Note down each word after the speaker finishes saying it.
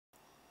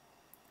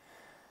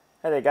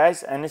Hey there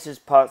guys, and this is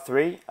part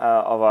 3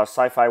 of our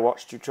Sci-Fi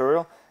Watch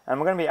tutorial, and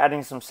we're going to be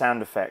adding some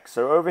sound effects.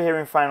 So over here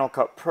in Final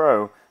Cut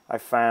Pro I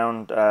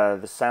found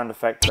the sound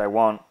effect that I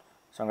want,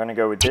 so I'm going to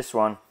go with this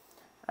one,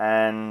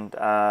 and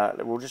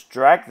we'll just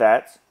drag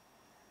that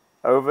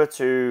over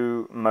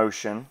to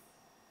Motion.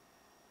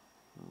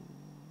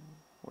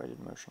 Where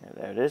did Motion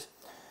go? There it is.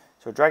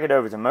 So drag it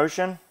over to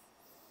Motion,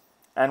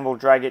 and we'll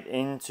drag it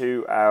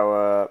into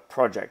our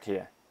project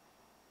here,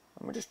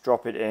 and we'll just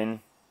drop it in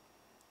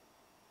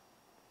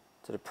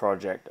to the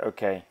project.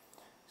 Okay,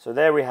 so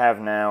there we have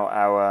now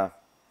our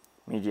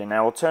media.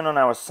 Now we'll turn on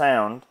our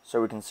sound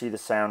so we can see the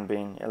sound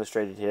being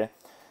illustrated here,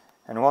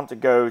 and we want to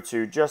go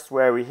to just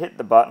where we hit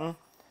the button,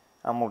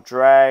 and we'll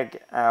drag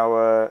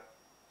our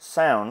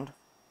sound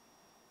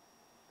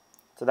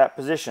to that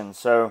position.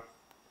 So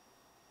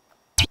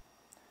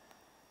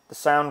the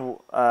sound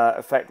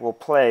effect will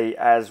play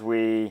as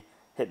we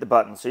hit the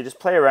button. So you just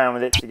play around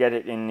with it to get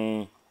it in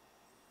the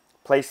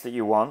place that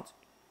you want.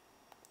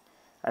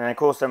 And then of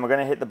course then we're going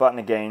to hit the button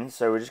again,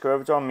 so we'll just go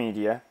over to our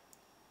media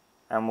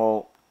and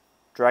we'll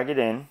drag it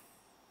in.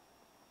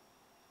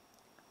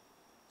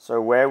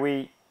 So where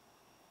we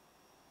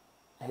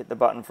hit the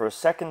button for a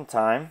second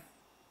time,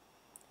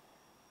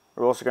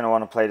 we're also going to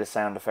want to play the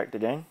sound effect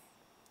again.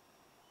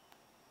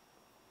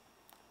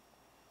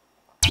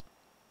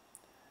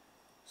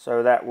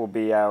 So that will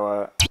be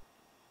our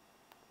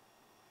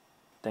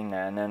thing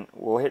there, and then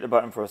we'll hit the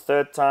button for a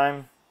third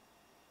time.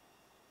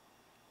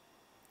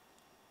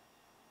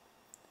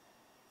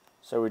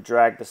 So we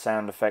drag the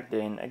sound effect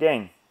in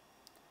again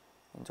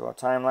into our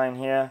timeline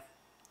here,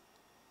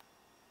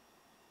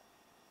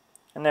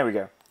 and there we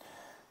go.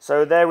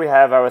 So there we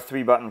have our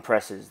 3 button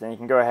presses. Then you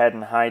can go ahead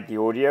and hide the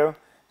audio.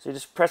 So you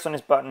just press on this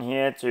button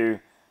here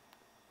to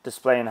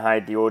display and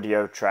hide the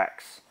audio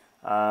tracks.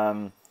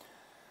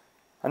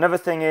 Another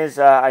thing is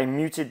I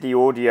muted the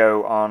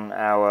audio on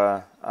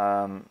our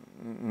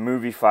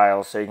movie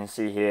file, so you can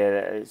see here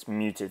that it's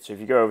muted. So if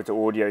you go over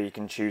to audio, you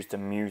can choose to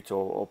mute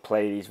or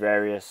play these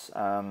various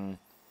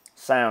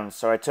sounds.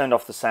 So I turned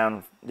off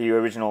the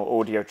original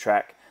audio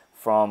track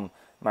from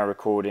my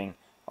recording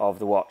of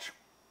the watch.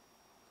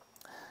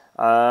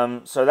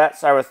 So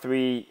that's our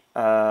 3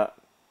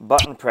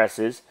 button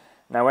presses.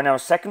 Now when our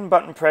second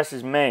button press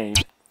is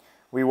made,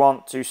 we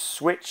want to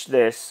switch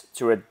this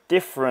to a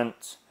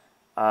different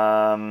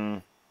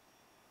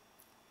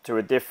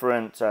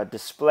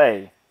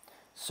display.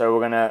 So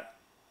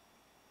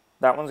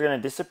that one's gonna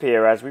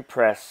disappear as we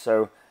press.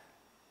 So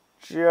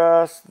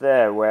just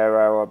there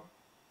where our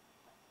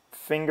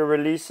finger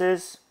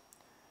releases,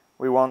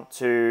 we want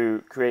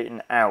to create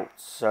an out.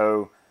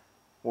 So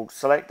we'll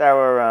select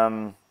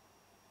our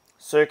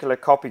circular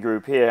copy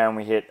group here, and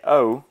we hit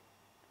O,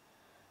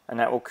 and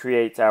that will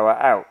create our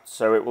out.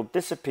 So it will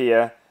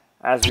disappear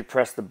as we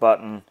press the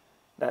button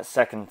that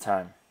second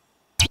time.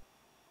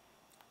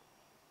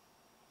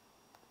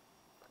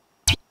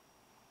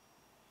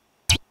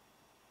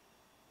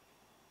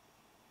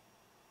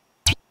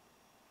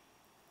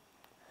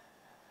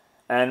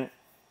 And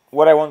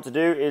what I want to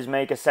do is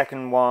make a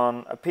second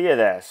one appear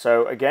there.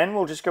 So again,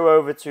 we'll just go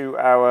over to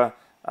our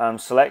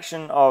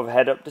selection of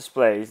head-up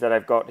displays that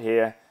I've got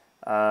here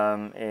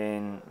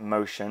in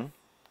Motion.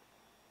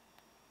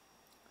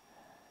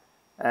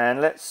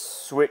 And let's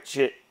switch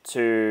it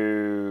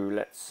to,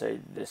 let's say,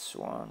 this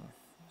one.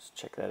 Let's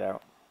check that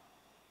out.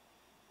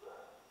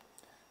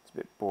 It's a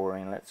bit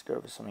boring. Let's go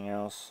over something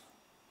else.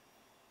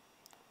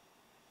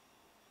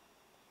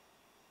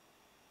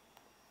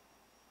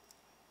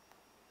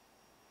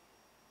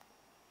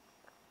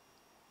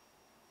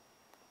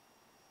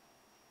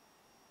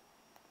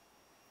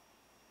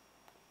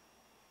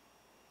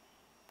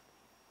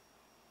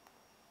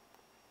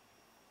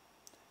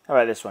 How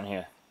about this one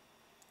here?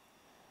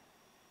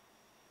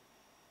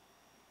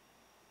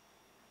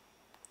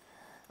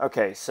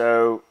 Okay,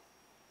 so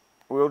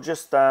we'll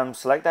just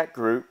select that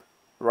group,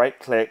 right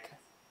click,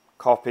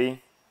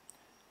 copy,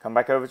 come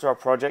back over to our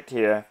project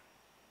here,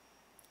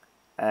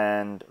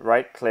 and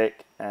right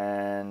click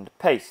and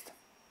paste.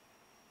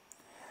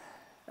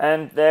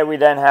 And there we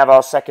then have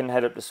our second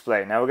head-up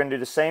display. Now we're going to do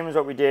the same as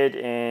what we did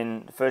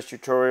in the first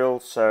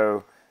tutorial,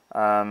 so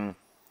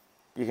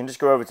you can just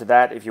go over to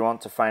that if you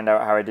want to find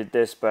out how I did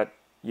this, but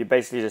you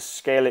basically just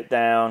scale it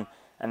down,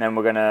 and then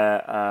we're going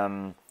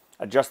to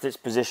adjust its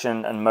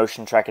position and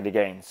motion track it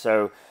again.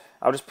 So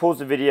I'll just pause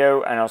the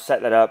video and I'll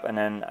set that up, and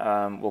then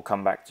we'll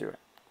come back to it.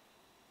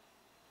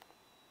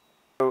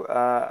 So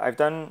I've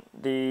done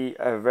the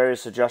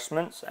various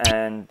adjustments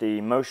and the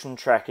motion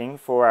tracking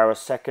for our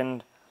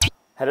second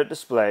head-up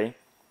display.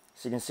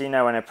 So you can see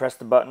now when I press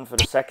the button for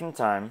the second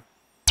time,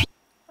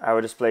 our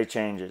display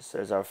changes.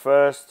 There's our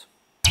first,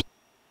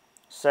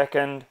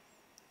 second,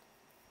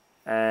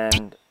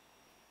 and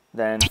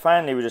then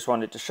finally we just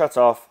want it to shut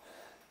off.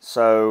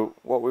 So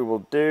what we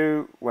will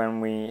do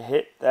when we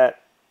hit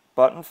that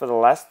button for the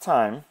last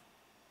time,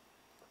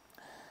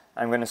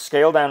 I'm going to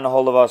scale down the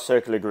whole of our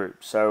circular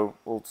group. So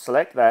we'll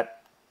select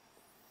that,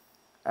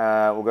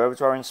 we'll go over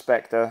to our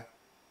inspector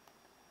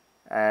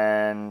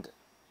and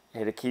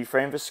hit a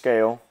keyframe for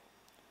scale,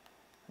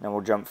 Now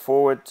we'll jump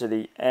forward to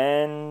the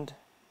end,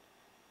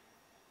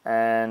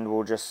 and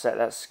we'll just set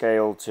that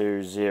scale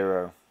to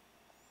 0.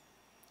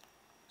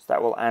 So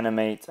that will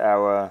animate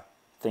our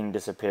thing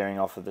disappearing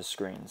off of the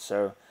screen.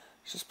 So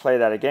let's just play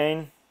that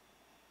again.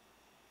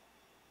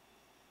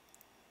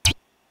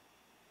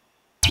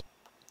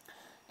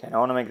 Okay, I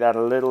want to make that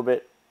a little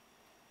bit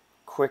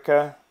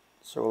quicker,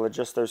 so we'll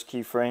adjust those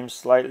keyframes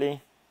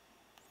slightly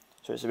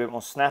so it's a bit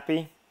more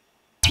snappy.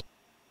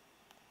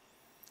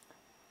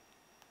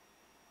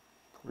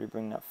 Probably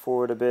bring that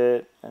forward a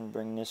bit and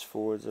bring this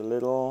forwards a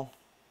little.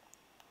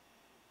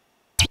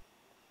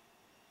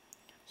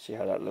 See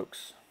how that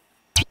looks.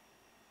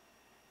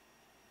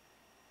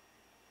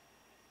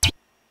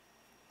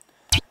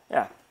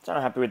 Yeah, so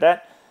I'm happy with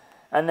that.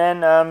 And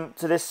then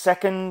to this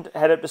second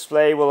head-up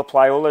display, we'll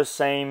apply all those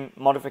same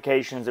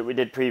modifications that we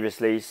did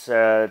previously.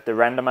 So the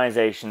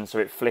randomization, so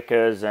it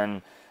flickers,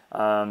 and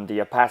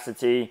the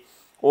opacity,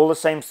 all the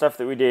same stuff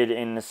that we did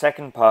in the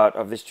second part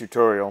of this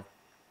tutorial.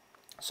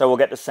 So we'll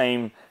get the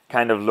same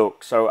kind of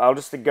look. So I'll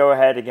just go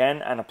ahead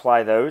again and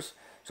apply those.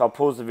 So I'll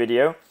pause the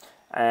video,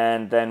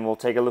 and then we'll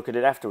take a look at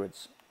it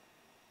afterwards.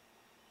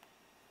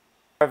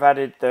 I've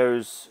added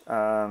those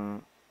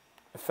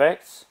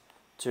effects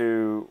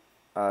to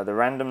the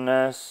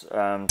randomness,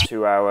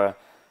 to our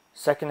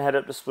second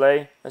head-up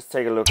display. Let's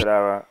take a look at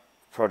our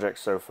project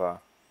so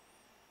far.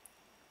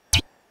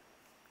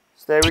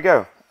 So there we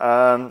go.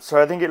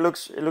 So I think it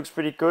looks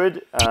pretty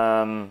good.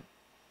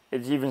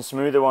 It's even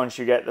smoother once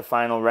you get the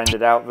final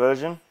rendered out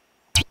version.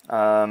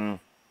 So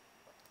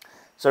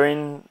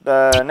in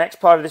the next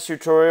part of this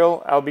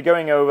tutorial, I'll be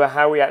going over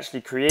how we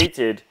actually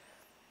created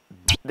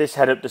this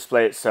head-up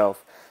display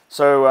itself.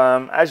 So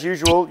as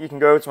usual, you can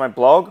go to my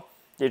blog.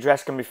 The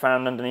address can be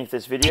found underneath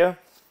this video,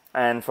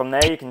 and from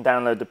there you can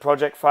download the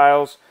project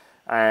files,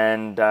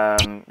 and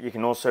you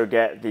can also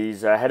get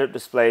these head-up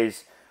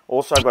displays.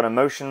 Also, I've got a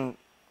motion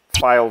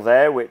file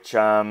there which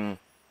I'm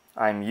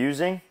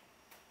using,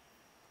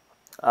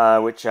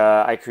 which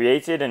I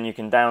created, and you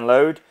can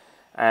download,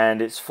 and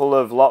it's full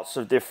of lots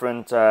of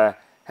different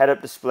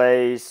head-up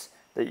displays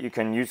that you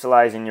can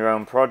utilize in your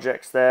own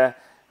projects there.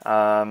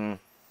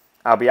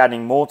 I'll be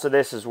adding more to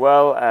this as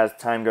well as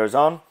time goes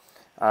on.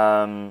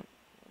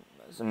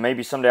 So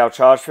maybe someday I'll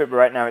charge for it, but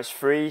right now it's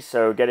free,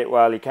 so get it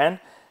while you can.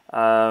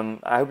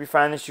 I hope you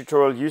found this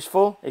tutorial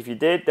useful. If you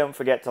did, don't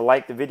forget to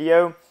like the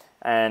video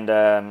and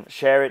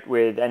share it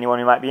with anyone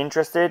who might be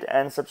interested,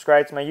 and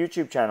subscribe to my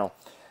YouTube channel.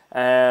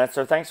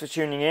 So thanks for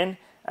tuning in,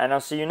 and I'll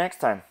see you next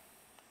time.